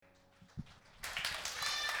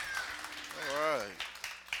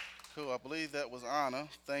I believe that was Anna.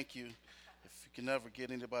 Thank you. If you can never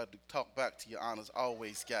get anybody to talk back to you, Anna's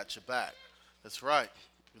always got your back. That's right.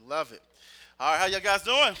 We love it. All right, how y'all guys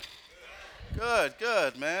doing? Good,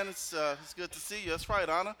 good, man. It's good to see you. That's right,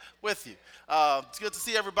 Anna, with you. It's good to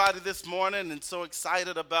see everybody this morning, and so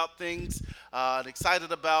excited about things. And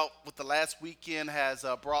excited about what the last weekend has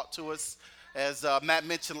brought to us. As Matt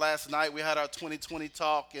mentioned last night, we had our 2020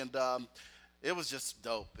 talk, and it was just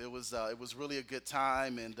dope. It was really a good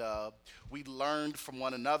time, and we learned from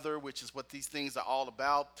one another, which is what these things are all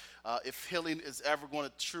about. If healing is ever going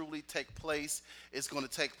to truly take place, it's going to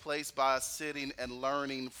take place by us sitting and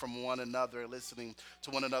learning from one another, listening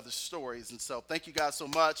to one another's stories. And so, thank you guys so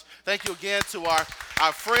much. Thank you again to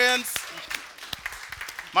our friends.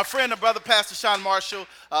 My friend and brother, Pastor Sean Marshall,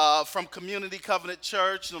 from Community Covenant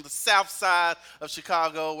Church on the south side of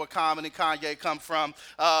Chicago, where Common and Kanye come from.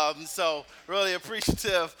 So really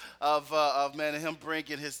appreciative of man and him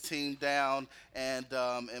bringing his team down and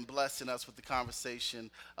blessing us with the conversation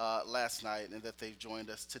last night, and that they've joined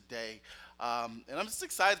us today. And I'm just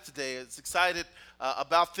excited today. It's excited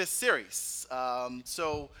about this series.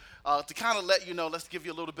 To kind of let you know, let's give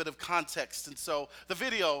you a little bit of context. And so the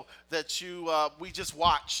video that we just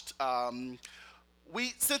watched,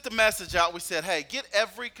 we sent the message out. We said, hey, get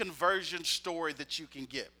every conversion story that you can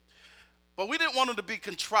get. But we didn't want them to be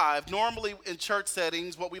contrived. Normally in church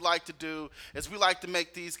settings, what we like to do is we like to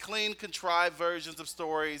make these clean, contrived versions of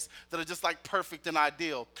stories that are just like perfect and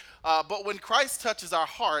ideal. But when Christ touches our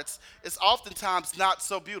hearts, it's oftentimes not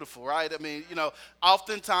so beautiful, right? I mean,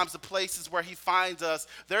 oftentimes the places where he finds us,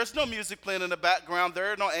 there's no music playing in the background.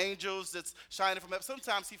 There are no angels that's shining from heaven.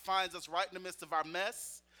 Sometimes he finds us right in the midst of our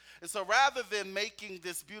mess. And so rather than making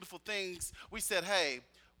this beautiful things, we said, hey,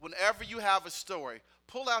 whenever you have a story,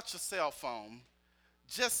 pull out your cell phone,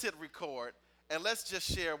 just hit record, and let's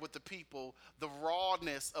just share with the people the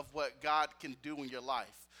rawness of what God can do in your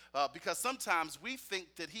life. Because sometimes we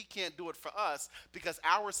think that he can't do it for us because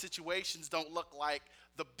our situations don't look like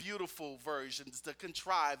the beautiful versions, the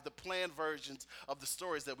contrived, the planned versions of the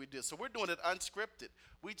stories that we do. So we're doing it unscripted.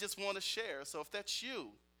 We just want to share. So if that's you,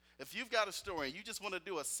 if you've got a story and you just want to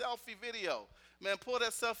do a selfie video, man, pull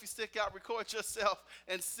that selfie stick out, record yourself,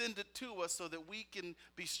 and send it to us so that we can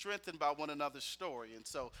be strengthened by one another's story. And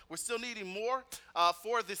so we're still needing more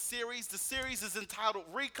for this series. The series is entitled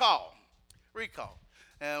Recall. Recall.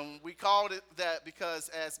 And we called it that because,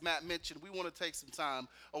 as Matt mentioned, we want to take some time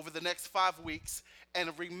over the next 5 weeks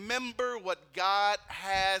and remember what God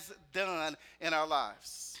has done in our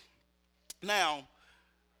lives. Now,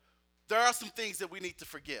 there are some things that we need to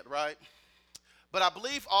forget, right? But I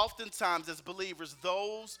believe oftentimes as believers,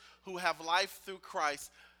 those who have life through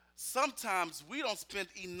Christ, sometimes we don't spend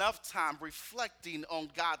enough time reflecting on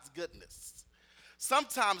God's goodness.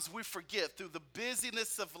 Sometimes we forget through the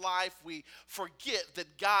busyness of life, we forget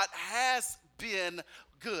that God has been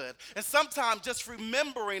good. And sometimes just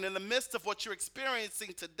remembering in the midst of what you're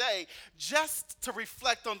experiencing today, just to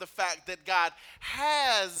reflect on the fact that God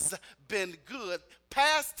has been good.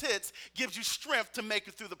 Past tense gives you strength to make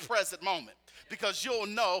it through the present moment. Because you'll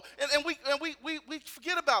know, and we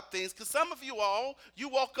forget about things, because some of you all, you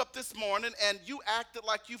woke up this morning and you acted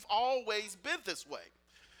like you've always been this way.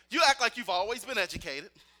 You act like you've always been educated.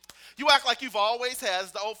 You act like you've always had,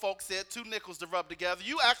 as the old folks said, two nickels to rub together.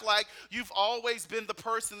 You act like you've always been the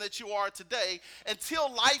person that you are today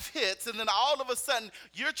until life hits, and then all of a sudden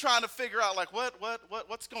you're trying to figure out, like,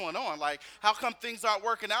 what's going on? Like, how come things aren't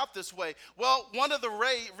working out this way? Well, one of the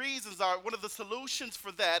one of the solutions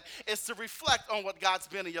for that is to reflect on what God's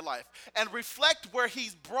been in your life and reflect where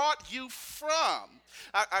he's brought you from.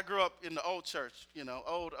 I grew up in the old church,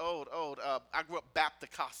 old. I grew up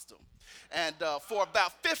Baptist costume. And for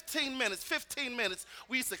about 15 minutes,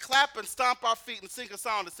 we used to clap and stomp our feet and sing a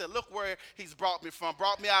song that said, look where he's brought me from.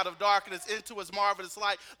 Brought me out of darkness into his marvelous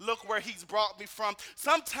light. Look where he's brought me from.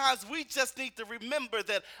 Sometimes we just need to remember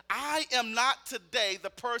that I am not today the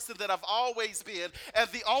person that I've always been. And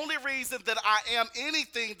the only reason that I am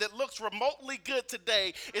anything that looks remotely good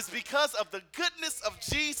today is because of the goodness of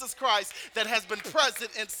Jesus Christ that has been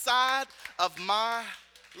present inside of my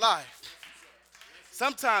life.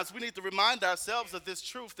 Sometimes we need to remind ourselves of this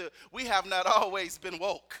truth that we have not always been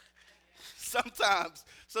woke. Sometimes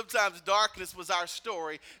darkness was our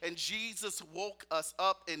story, and Jesus woke us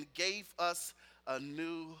up and gave us a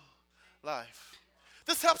new life.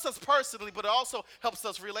 This helps us personally, but it also helps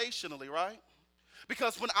us relationally, right?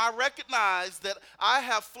 Because when I recognize that I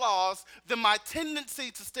have flaws, then my tendency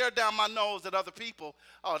to stare down my nose at other people,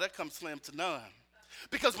 that comes slim to none.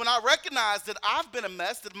 Because when I recognize that I've been a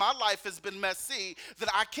mess, that my life has been messy, that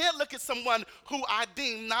I can't look at someone who I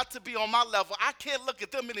deem not to be on my level, I can't look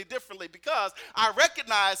at them any differently because I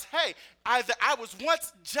recognize, hey, either I was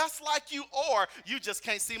once just like you or you just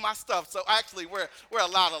can't see my stuff. So actually, we're a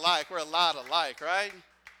lot alike. We're a lot alike, right?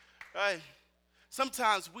 Right?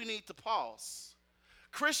 Sometimes we need to pause.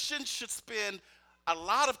 Christians should spend a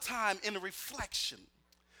lot of time in reflection,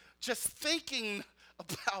 just thinking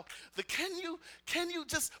about can you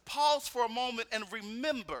just pause for a moment and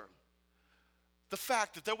remember the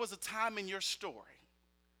fact that there was a time in your story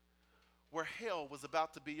where hell was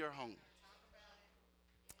about to be your home.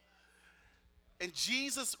 And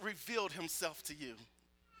Jesus revealed himself to you.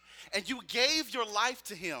 And you gave your life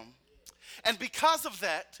to him. And because of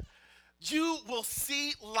that, you will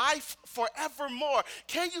see life forevermore.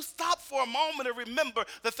 Can you stop for a moment and remember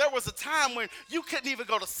that there was a time when you couldn't even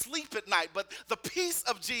go to sleep at night, but the peace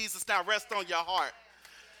of Jesus now rests on your heart?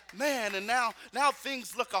 Man, and now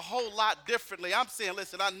things look a whole lot differently. I'm saying,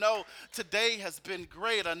 listen, I know today has been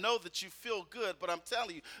great. I know that you feel good, but I'm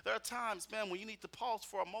telling you, there are times, man, when you need to pause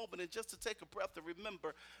for a moment and just to take a breath and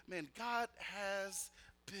remember, man, God has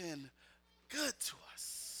been good to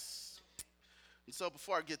us. And so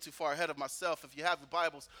before I get too far ahead of myself, if you have the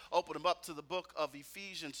Bibles, open them up to the book of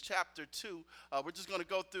Ephesians chapter 2. We're just going to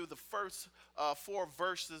go through the first 4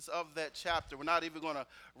 verses of that chapter. We're not even going to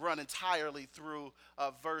run entirely through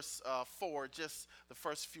verse 4, just the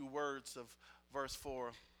first few words of verse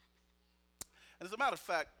 4. And as a matter of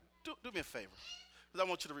fact, do me a favor, because I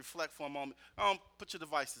want you to reflect for a moment. Put your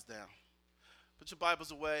devices down. Put your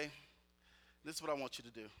Bibles away. This is what I want you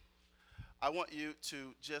to do. I want you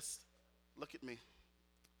to just look at me,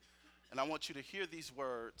 and I want you to hear these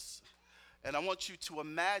words, and I want you to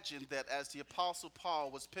imagine that as the Apostle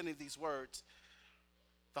Paul was penning these words,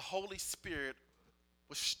 the Holy Spirit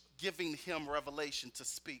was giving him revelation to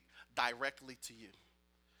speak directly to you.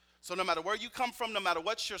 So no matter where you come from, no matter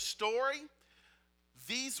what's your story,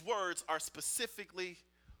 these words are specifically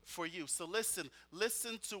for you. So listen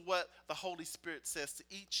to what the Holy Spirit says to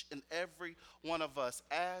each and every one of us.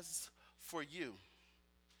 As for you,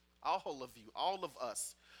 all of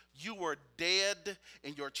us, you were dead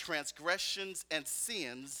in your transgressions and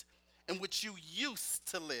sins in which you used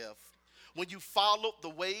to live when you followed the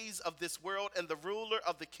ways of this world and the ruler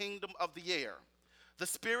of the kingdom of the air, the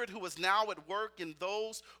spirit who is now at work in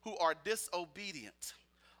those who are disobedient.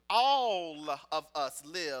 All of us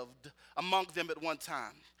lived among them at one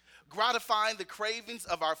time, gratifying the cravings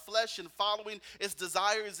of our flesh and following its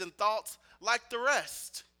desires and thoughts like the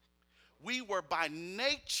rest. We were by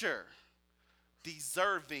nature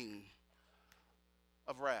deserving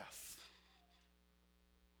of wrath.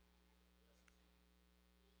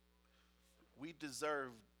 We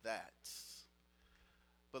deserve that.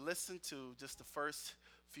 But listen to just the first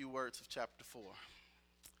few words of chapter 4.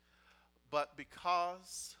 But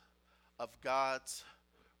because of God's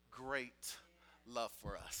great love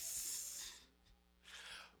for us,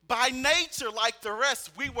 by nature, like the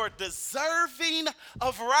rest, we were deserving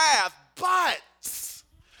of wrath. But,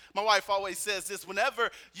 my wife always says this, whenever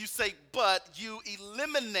you say but, you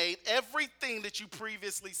eliminate everything that you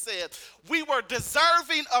previously said. We were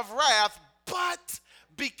deserving of wrath, but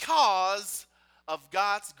because of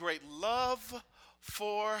God's great love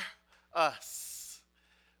for us.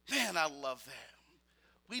 Man, I love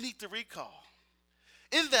that. We need to recall.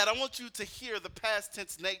 In that, I want you to hear the past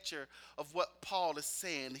tense nature of what Paul is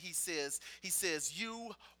saying. He says,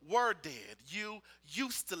 you were dead. You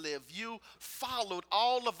used to live. You followed.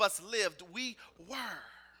 All of us lived. We were.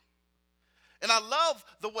 And I love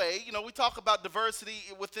the way, we talk about diversity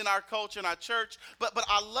within our culture and our church, but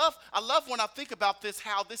I love when I think about this,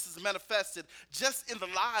 how this is manifested just in the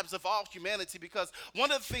lives of all humanity, because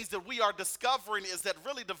one of the things that we are discovering is that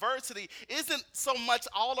really diversity isn't so much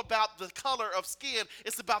all about the color of skin,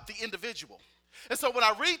 it's about the individual. And so when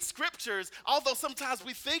I read scriptures, although sometimes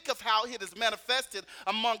we think of how it is manifested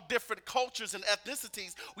among different cultures and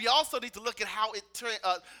ethnicities, we also need to look at how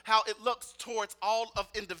it looks towards all of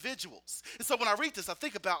individuals. And so when I read this, I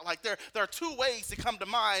think about there are 2 ways that come to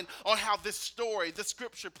mind on how this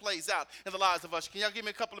scripture plays out in the lives of us. Can y'all give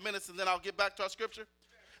me a couple of minutes and then I'll get back to our scripture?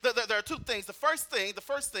 There are 2 things. The first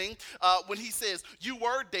thing, when he says, you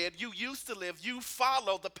were dead, you used to live, you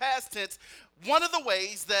followed, the past tense, one of the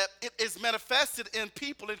ways that it is manifested in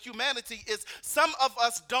people, in humanity, is some of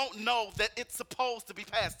us don't know that it's supposed to be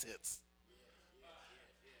past tense.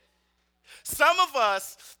 Some of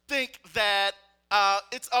us think that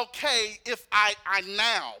it's okay if I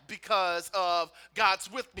now, because of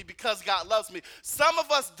God's with me, because God loves me. Some of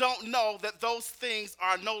us don't know that those things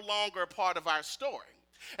are no longer a part of our story.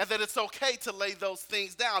 and that it's okay to lay those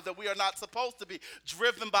things down, that we are not supposed to be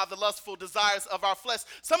driven by the lustful desires of our flesh.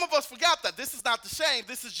 Some of us forgot that. This is not the shame.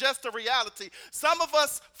 This is just a reality. Some of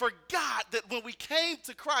us forgot that when we came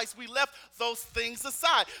to Christ, we left those things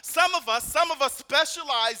aside. Some of us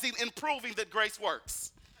specializing in proving that grace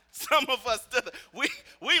works. Some of us, we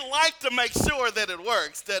like to make sure that it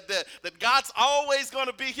works, that God's always going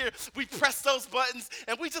to be here. We press those buttons,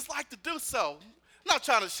 and we just like to do so. I'm not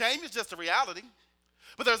trying to shame you, it's just a reality.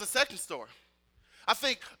 But there's a second story. I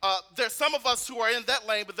think there's some of us who are in that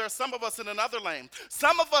lane, but there's some of us in another lane.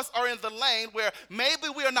 Some of us are in the lane where maybe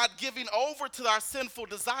we are not giving over to our sinful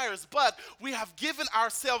desires, but we have given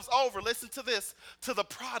ourselves over, listen to this, to the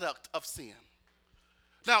product of sin.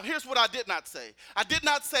 Now, here's what I did not say. I did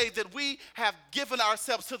not say that we have given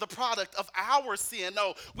ourselves to the product of our sin.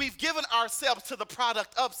 No, we've given ourselves to the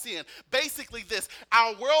product of sin. Basically this,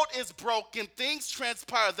 our world is broken, things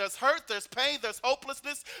transpire, there's hurt, there's pain, there's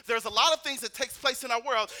hopelessness, there's a lot of things that takes place in our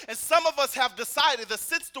world, and some of us have decided that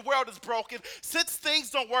since the world is broken, since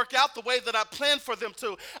things don't work out the way that I planned for them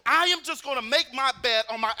to, I am just going to make my bed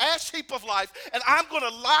on my ash heap of life, and I'm going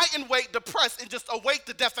to lie in wait, depressed, and just await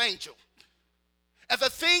the death angel. And the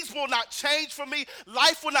things will not change for me.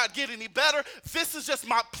 Life will not get any better. This is just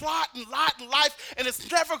my plot and lot in life, and it's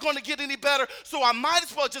never going to get any better, so I might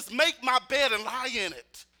as well just make my bed and lie in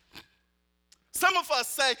it. Some of us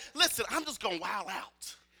say, listen, I'm just going to wild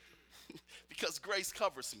out because grace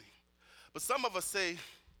covers me. But some of us say,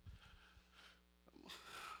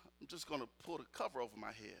 I'm just going to pull the cover over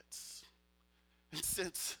my head. And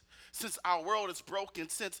since our world is broken,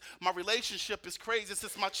 since my relationship is crazy,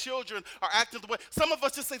 since my children are acting the way, some of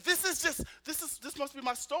us just say, this must be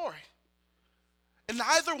my story. And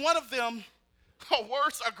neither one of them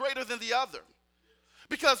words are greater than the other.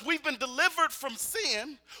 Because we've been delivered from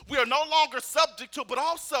sin, we are no longer subject to it, but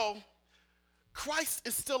also Christ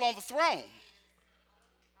is still on the throne.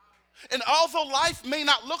 And although life may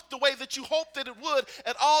not look the way that you hope that it would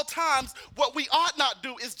at all times, what we ought not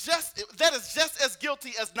do is just as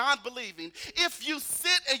guilty as non-believing. If you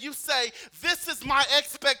sit and you say, this is my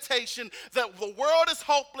expectation, that the world is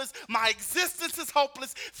hopeless, my existence is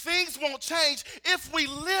hopeless, things won't change. If we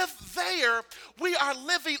live there, we are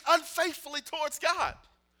living unfaithfully towards God.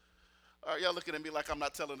 All right, y'all looking at me like I'm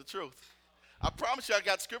not telling the truth. I promise you I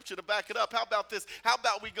got scripture to back it up. How about this? How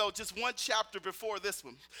about we go just one chapter before this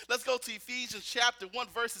one? Let's go to Ephesians chapter 1,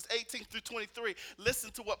 verses 18 through 23.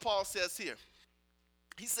 Listen to what Paul says here.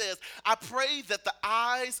 He says, I pray that the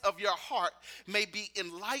eyes of your heart may be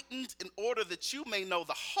enlightened in order that you may know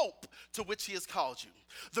the hope to which he has called you,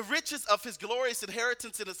 the riches of his glorious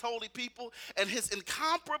inheritance in his holy people, and his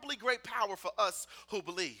incomparably great power for us who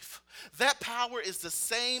believe. That power is the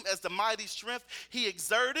same as the mighty strength he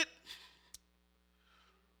exerted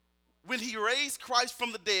when he raised Christ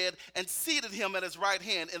from the dead and seated him at his right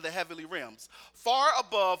hand in the heavenly realms, far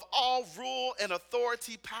above all rule and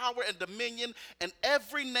authority, power and dominion, and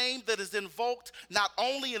every name that is invoked, not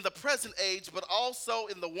only in the present age, but also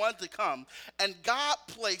in the one to come. And God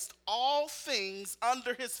placed all things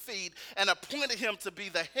under his feet and appointed him to be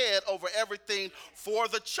the head over everything for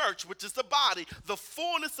the church, which is the body, the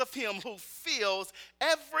fullness of him who fills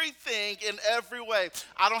everything in every way.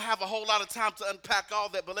 I don't have a whole lot of time to unpack all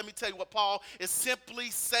that, but let me tell you what Paul is simply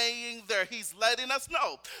saying there. He's letting us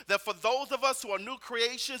know that for those of us who are new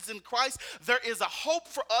creations in Christ, there is a hope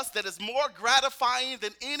for us that is more gratifying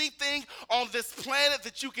than anything on this planet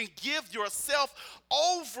that you can give yourself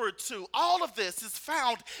over to. All of this is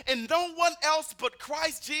found in no one else but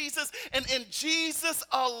Christ Jesus and in Jesus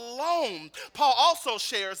alone. Paul also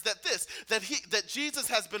shares that Jesus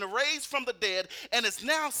has been raised from the dead and is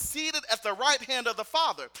now seated at the right hand of the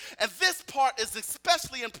Father. And this part is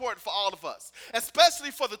especially important for all of us,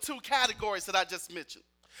 especially for the two categories that I just mentioned.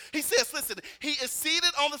 He says, listen, he is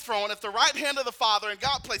seated on the throne at the right hand of the Father, and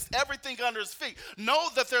God placed everything under his feet. Know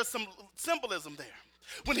that there's some symbolism there.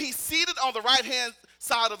 When he's seated on the right hand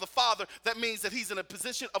side of the Father, that means that he's in a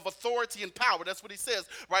position of authority and power. That's what he says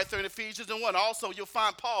right there in Ephesians 1. Also, you'll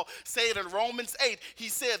find Paul say it in Romans 8. He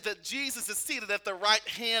said that Jesus is seated at the right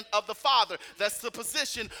hand of the Father. That's the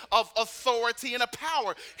position of authority and a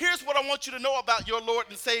power. Here's what I want you to know about your Lord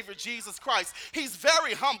and Savior, Jesus Christ. He's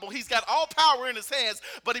very humble. He's got all power in his hands,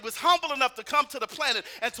 but he was humble enough to come to the planet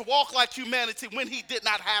and to walk like humanity when he did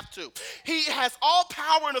not have to. He has all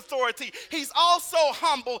power and authority. He's also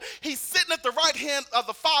humble. He's sitting at the right hand of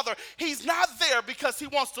the Father. He's not there because he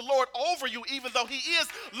wants to lord over you, even though he is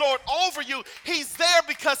Lord over you. He's there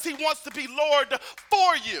because he wants to be Lord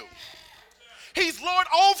for you. He's Lord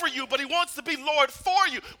over you, but he wants to be Lord for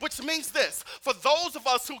you, which means this. For those of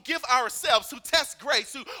us who give ourselves, who test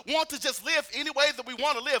grace, who want to just live any way that we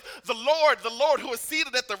want to live, the Lord who is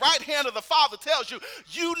seated at the right hand of the Father tells you,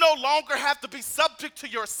 you no longer have to be subject to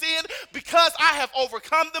your sin because I have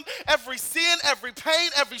overcome them. Every sin, every pain,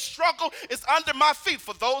 every struggle is under my feet.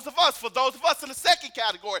 For those of us in the second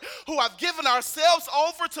category who have given ourselves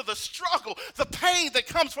over to the struggle, the pain that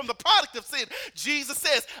comes from the product of sin, Jesus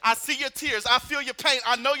says, I see your tears. I feel your pain.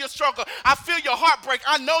 I know your struggle. I feel your heartbreak.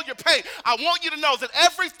 I know your pain. I want you to know that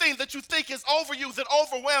everything that you think is over you, that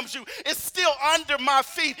overwhelms you, is still under my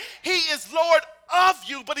feet. He is Lord of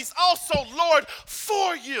you, but he's also Lord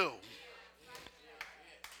for you.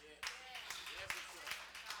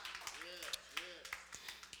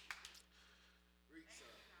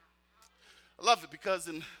 I love it because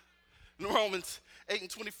in Romans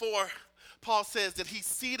 8:24, Paul says that he's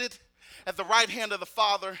seated at the right hand of the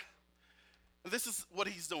Father. And this is what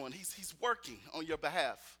he's doing. He's working on your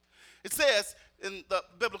behalf. It says in the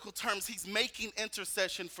biblical terms, he's making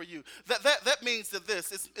intercession for you. That means that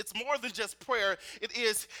it's more than just prayer.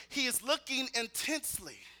 He is looking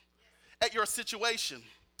intensely at your situation.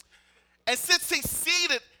 And since he's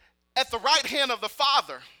seated at the right hand of the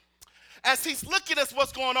Father, as he's looking at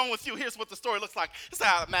what's going on with you, here's what the story looks like. This is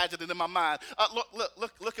how I imagine it in my mind.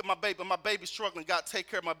 Look at my baby. My baby's struggling. God, take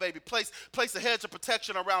care of my baby. Place a hedge of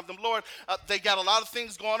protection around them. Lord, they got a lot of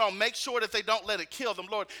things going on. Make sure that they don't let it kill them.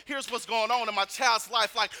 Lord, here's what's going on in my child's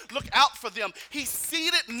life. Like, look out for them. He's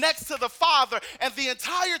seated next to the Father, and the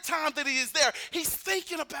entire time that he is there, he's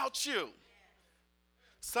thinking about you.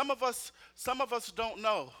 Some of us don't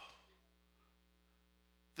know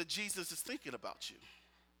that Jesus is thinking about you.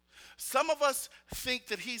 Some of us think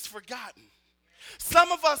that he's forgotten.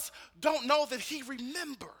 Some of us don't know that he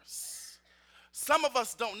remembers. Some of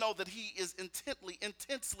us don't know that he is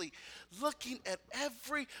intensely looking at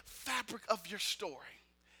every fabric of your story.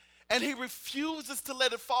 And he refuses to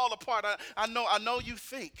let it fall apart. I know you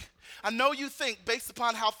think based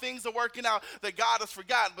upon how things are working out that God has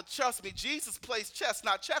forgotten. But trust me, Jesus plays chess,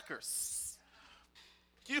 not checkers.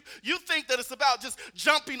 You think that it's about just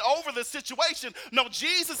jumping over the situation. No,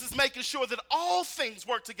 Jesus is making sure that all things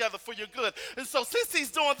work together for your good. And so since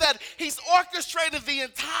he's doing that, he's orchestrated the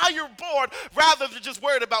entire board rather than just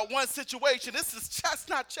worried about one situation. This is chess,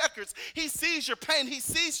 not checkers. He sees your pain. He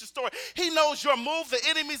sees your story. He knows your move, the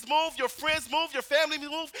enemy's move, your friends' move, your family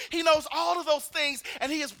move. He knows all of those things, and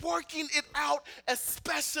he is working it out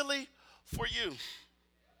especially for you.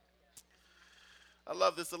 I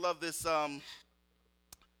love this.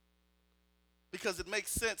 Because it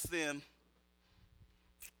makes sense then.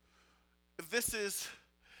 If this is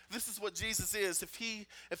what Jesus is, if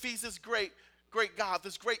he's this great God,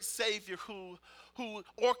 this great Savior who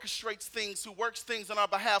orchestrates things, who works things on our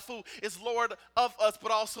behalf, who is Lord of us, but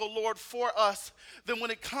also Lord for us, then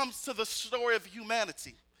when it comes to the story of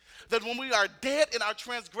humanity, that when we are dead in our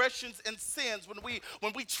transgressions and sins, when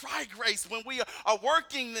we try grace, when we are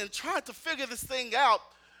working and trying to figure this thing out,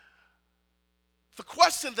 the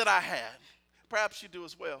question that I had, perhaps you do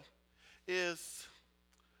as well, is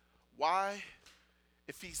why,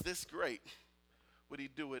 if he's this great, would he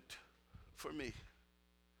do it for me?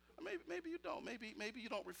 Or maybe you don't. Maybe you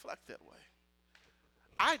don't reflect that way.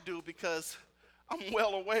 I do, because I'm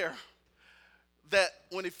well aware that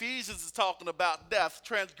when Ephesians is talking about death,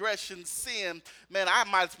 transgression, sin, man, I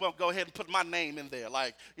might as well go ahead and put my name in there.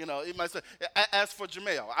 Like, it might say, as for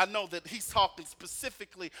Jamel, I know that he's talking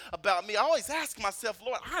specifically about me. I always ask myself,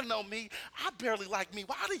 Lord, I know me. I barely like me.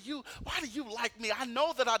 Why do you like me? I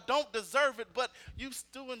know that I don't deserve it, but you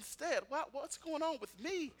do instead. What's going on with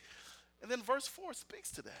me? And then verse 4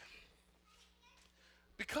 speaks to that.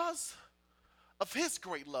 Because of his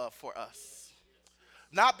great love for us.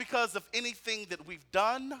 Not because of anything that we've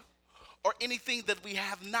done or anything that we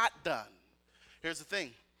have not done. Here's the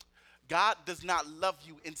thing. God does not love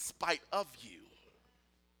you in spite of you.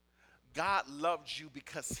 God loves you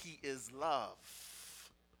because he is love.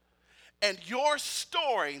 And your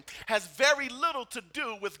story has very little to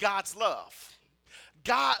do with God's love.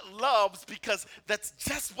 God loves because that's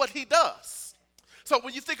just what he does. So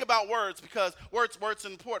when you think about words, because words are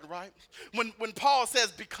important, right? When Paul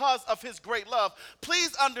says because of his great love,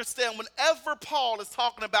 please understand whenever Paul is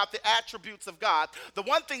talking about the attributes of God, the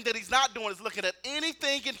one thing that he's not doing is looking at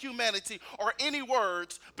anything in humanity or any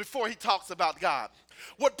words before he talks about God.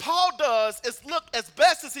 What Paul does is look as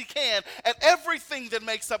best as he can at everything that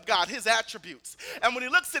makes up God, his attributes. And when he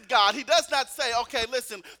looks at God, he does not say, okay,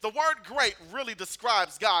 listen, the word great really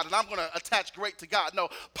describes God, and I'm going to attach great to God. No,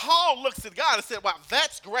 Paul looks at God and said, wow,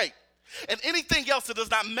 that's great. And anything else that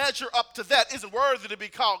does not measure up to that isn't worthy to be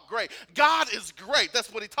called great. God is great.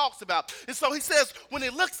 That's what he talks about. And so he says when he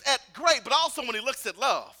looks at great, but also when he looks at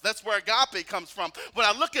love, that's where agape comes from. When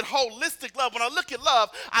I look at holistic love, when I look at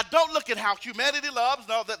love, I don't look at how humanity loves.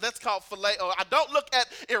 No, that's called phileo. I don't look at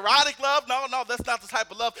erotic love. No, that's not the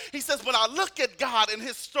type of love. He says when I look at God and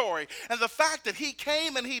his story and the fact that he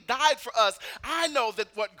came and he died for us, I know that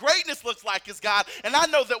what greatness looks like is God, and I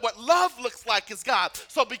know that what love looks like is God.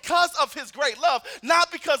 So because of his great love,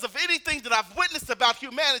 not because of anything that I've witnessed about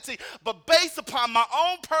humanity, but based upon my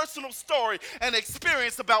own personal story and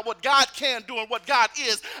experience about what God can do and what God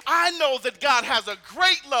is, I know that God has a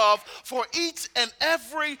great love for each and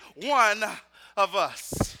every one of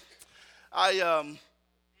us.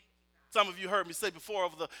 Some of you heard me say before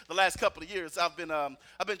over the last couple of years, I've been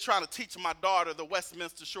trying to teach my daughter the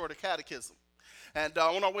Westminster Shorter Catechism. And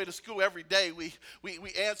on our way to school every day, we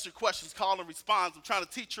answer questions, call and respond. I'm trying to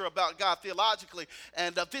teach her about God theologically.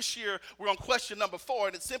 And this year, we're on question number 4,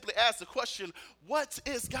 and it simply asks the question, what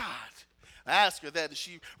is God? I asked her that, and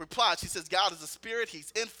she replied. She says, God is a spirit.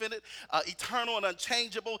 He's infinite, eternal, and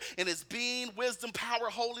unchangeable in his being, wisdom, power,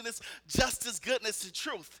 holiness, justice, goodness, and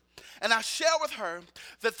truth. And I share with her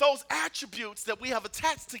that those attributes that we have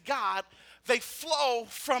attached to God, they flow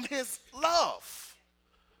from his love.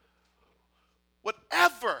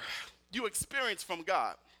 Whatever you experience from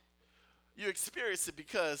God, you experience it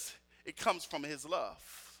because it comes from his love.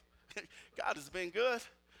 God has been good.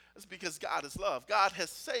 That's because God is love. God has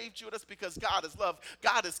saved you. That's because God is love.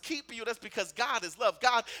 God is keeping you. That's because God is love.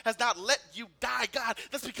 God has not let you die.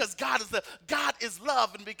 That's because God is love. God is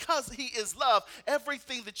love. And because he is love,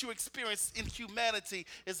 everything that you experience in humanity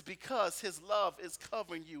is because his love is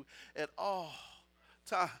covering you at all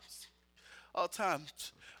times. All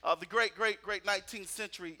times. The great 19th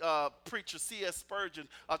century preacher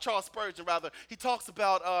Charles Spurgeon, he talks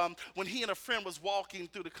about when he and a friend was walking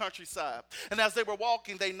through the countryside. And as they were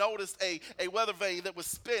walking, they noticed a weather vane that was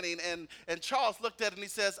spinning. And Charles looked at it and he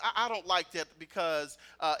says, I don't like that because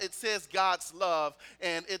it says God's love,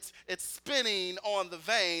 and it's spinning on the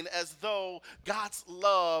vane as though God's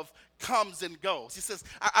love comes and goes. He says,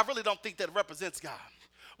 I really don't think that represents God.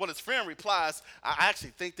 Well, his friend replies, I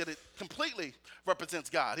actually think that it completely represents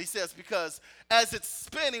God. He says, because as it's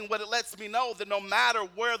spinning, what it lets me know that no matter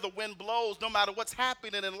where the wind blows, no matter what's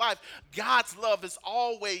happening in life, God's love is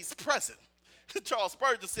always present. Charles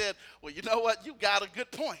Spurgeon said, well, you know what? You got a good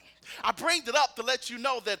point. I bring it up to let you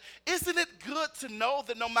know that isn't it good to know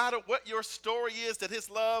that no matter what your story is, that his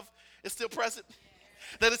love is still present?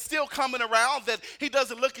 That it's still coming around, that he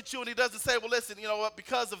doesn't look at you and he doesn't say, well, listen, you know what,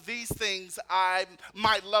 because of these things, I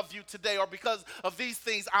might love you today, or because of these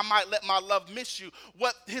things, I might let my love miss you.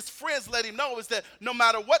 What his friends let him know is that no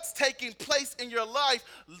matter what's taking place in your life,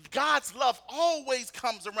 God's love always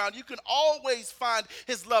comes around. You can always find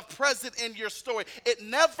his love present in your story. It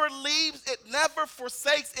never leaves, it never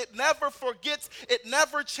forsakes, it never forgets, it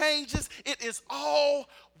never changes. It is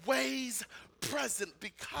always present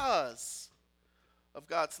because of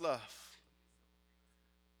God's love.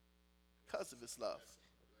 Because of his love.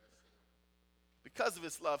 Because of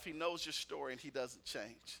his love, he knows your story and he doesn't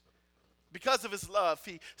change. Because of his love,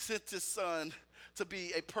 he sent his son to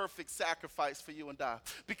be a perfect sacrifice for you and I.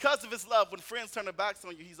 Because of his love, when friends turn their backs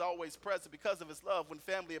on you, he's always present. Because of his love, when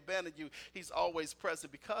family abandon you, he's always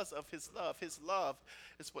present. Because of his love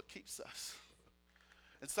is what keeps us.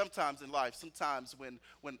 And sometimes in life,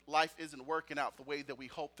 when life isn't working out the way that we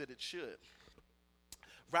hope that it should,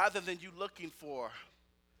 rather than you looking for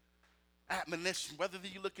admonition, rather than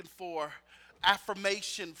you looking for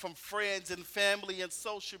affirmation from friends and family and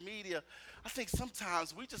social media, I think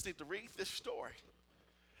sometimes we just need to read this story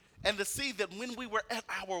and to see that when we were at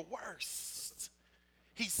our worst,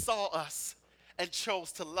 he saw us and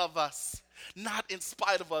chose to love us, not in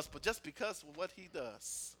spite of us, but just because of what he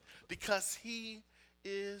does, because he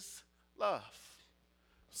is love.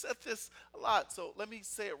 I've said this a lot, so let me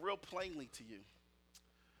say it real plainly to you.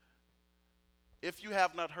 If you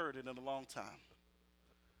have not heard it in a long time,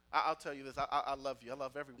 I'll tell you this. I love you. I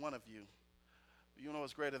love every one of you. But you know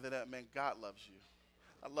what's greater than that, man? God loves you.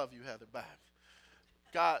 I love you, Heather, back.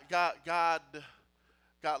 God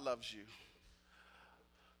loves you.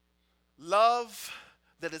 Love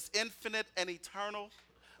that is infinite and eternal.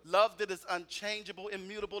 Love that is unchangeable,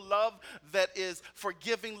 immutable. Love that is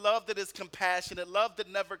forgiving. Love that is compassionate. Love that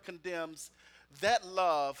never condemns. That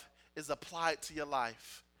love is applied to your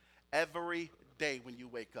life every day when you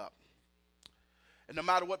wake up. And no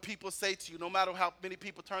matter what people say to you, no matter how many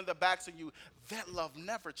people turn their backs on you, that love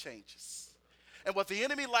never changes. And what the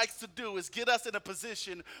enemy likes to do is get us in a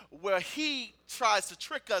position where he tries to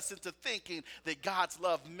trick us into thinking that God's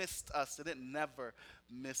love missed us, and it never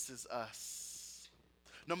misses us.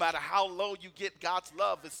 No matter how low you get, God's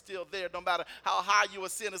love is still there. No matter how high you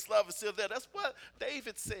ascend, his love is still there. That's what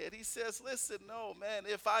David said. He says, listen, no, man,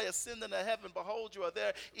 if I ascend into heaven, behold, you are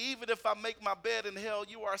there. Even if I make my bed in hell,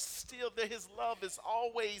 you are still there. His love is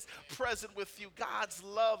always present with you. God's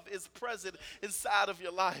love is present inside of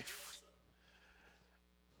your life.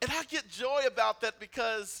 And I get joy about that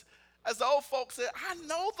because, as the old folks said, I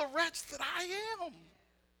know the wretch that I am.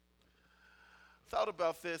 Thought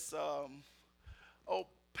about this old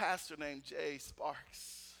pastor named Jay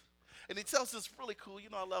Sparks. And he tells this really cool,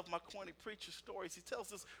 I love my corny preacher stories. He tells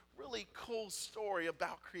this really cool story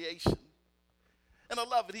about creation. And I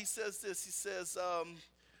love it. He says this. He says,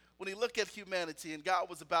 when he looked at humanity and God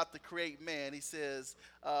was about to create man, he says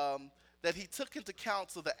that he took into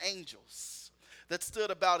counsel the angels that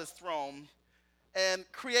stood about his throne, and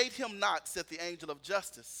create him not, said the angel of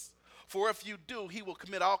justice. For if you do, he will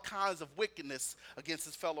commit all kinds of wickedness against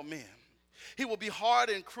his fellow men. He will be hard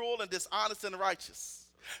and cruel and dishonest and righteous.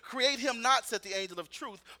 Create him not, said the angel of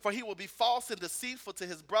truth, for he will be false and deceitful to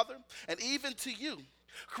his brother, and even to you.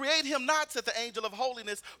 Create him not, said the angel of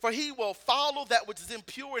holiness, for he will follow that which is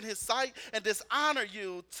impure in his sight and dishonor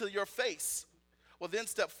you to your face. Well, then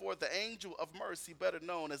stepped forth the angel of mercy, better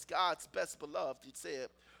known as God's best beloved, and said,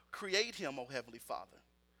 create him, O heavenly Father.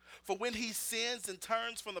 For when he sins and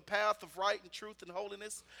turns from the path of right and truth and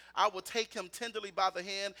holiness, I will take him tenderly by the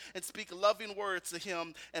hand and speak loving words to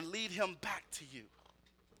him and lead him back to you.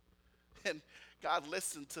 And God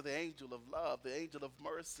listened to the angel of love, the angel of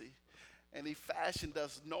mercy, and he fashioned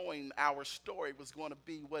us knowing our story was going to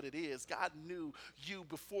be what it is. God knew you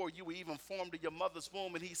before you were even formed in your mother's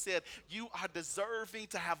womb, and he said, you are deserving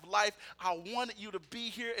to have life. I wanted you to be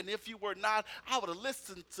here, and if you were not, I would have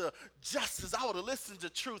listened to justice. I would have listened to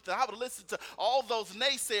truth, and I would have listened to all those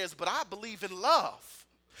naysayers, but I believe in love.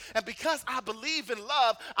 And because I believe in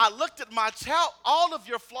love, I looked at my child, all of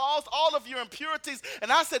your flaws, all of your impurities, and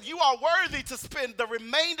I said, you are worthy to spend the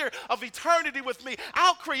remainder of eternity with me.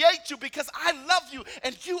 I'll create you because I love you,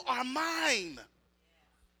 and you are mine.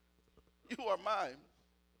 You are mine.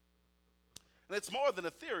 And it's more than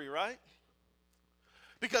a theory, right?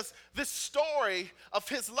 Because this story of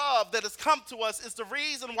his love that has come to us is the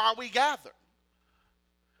reason why we gather.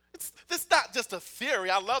 This is not just a theory.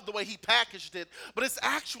 I love the way he packaged it, but it's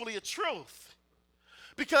actually a truth.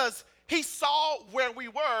 Because he saw where we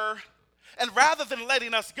were, and rather than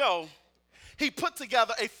letting us go, he put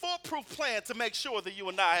together a foolproof plan to make sure that you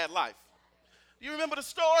and I had life. You remember the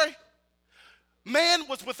story? Man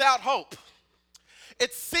was without hope.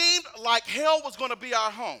 It seemed like hell was going to be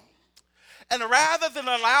our home. And rather than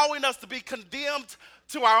allowing us to be condemned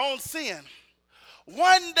to our own sin,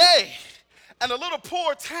 one day, in a little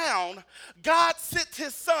poor town, God sent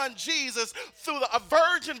his son Jesus through a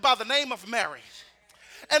virgin by the name of Mary.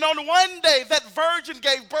 And on one day, that virgin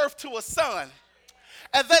gave birth to a son.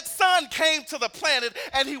 And that son came to the planet,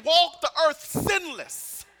 and he walked the earth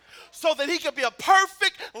sinless so that he could be a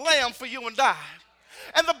perfect lamb for you and I.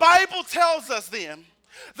 And the Bible tells us then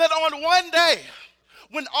that on one day,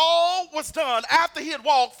 when all was done, after he had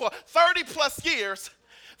walked for 30 plus years,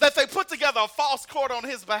 that they put together a false court on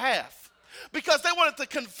his behalf, because they wanted to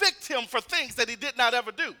convict him for things that he did not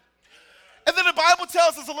ever do. And then the Bible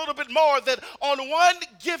tells us a little bit more that on one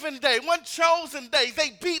given day, one chosen day,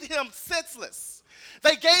 they beat him senseless.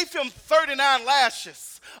 They gave him 39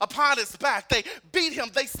 lashes upon his back. They beat him.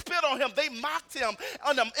 They spit on him. They mocked him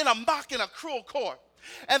in a mock and a cruel court.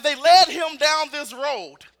 And they led him down this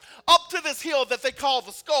road up to this hill that they call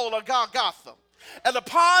the skull of Golgotha. And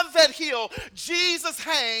upon that hill, Jesus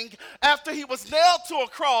hanged after he was nailed to a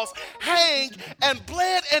cross, hanged and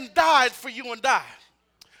bled and died for you and I.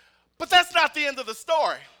 But that's not the end of the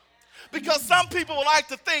story. Because some people like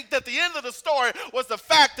to think that the end of the story was the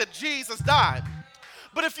fact that Jesus died.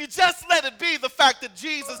 But if you just let it be the fact that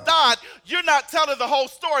Jesus died, you're not telling the whole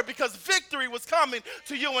story, because victory was coming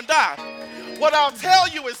to you and I. What I'll tell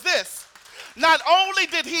you is this. Not only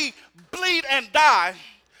did he bleed and die,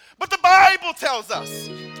 but the Bible tells us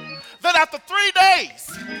that after 3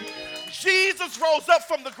 days, Jesus rose up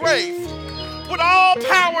from the grave with all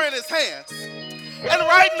power in his hands. And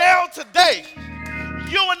right now, today,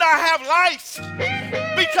 you and I have life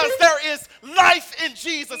because there is life in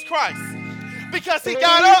Jesus Christ. Because he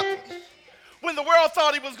got up when the world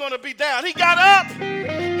thought he was going to be down. He got up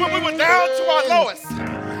when we were down to our lowest.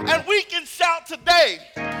 And we can shout today,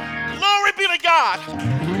 glory be to God,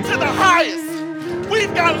 to the highest.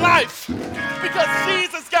 We've got life because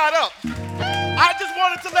Jesus got up. I just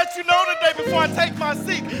wanted to let you know today before I take my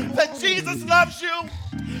seat that Jesus loves you.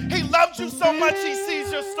 He loved you so much he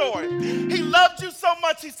sees your story. He loved you so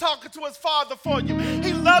much he's talking to his Father for you.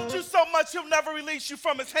 He loved you so much he'll never release you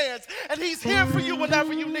from his hands. And he's here for you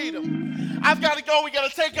whenever you need him. I've got to go. We got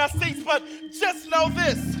to take our seats. But just know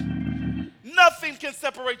this. Nothing can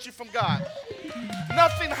separate you from God.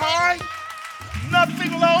 Nothing high,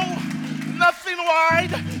 nothing low, nothing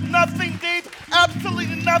wide, nothing deep.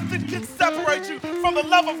 Absolutely nothing can separate you from the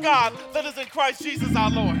love of God that is in Christ Jesus our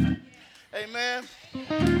Lord. Amen.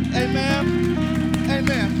 Amen.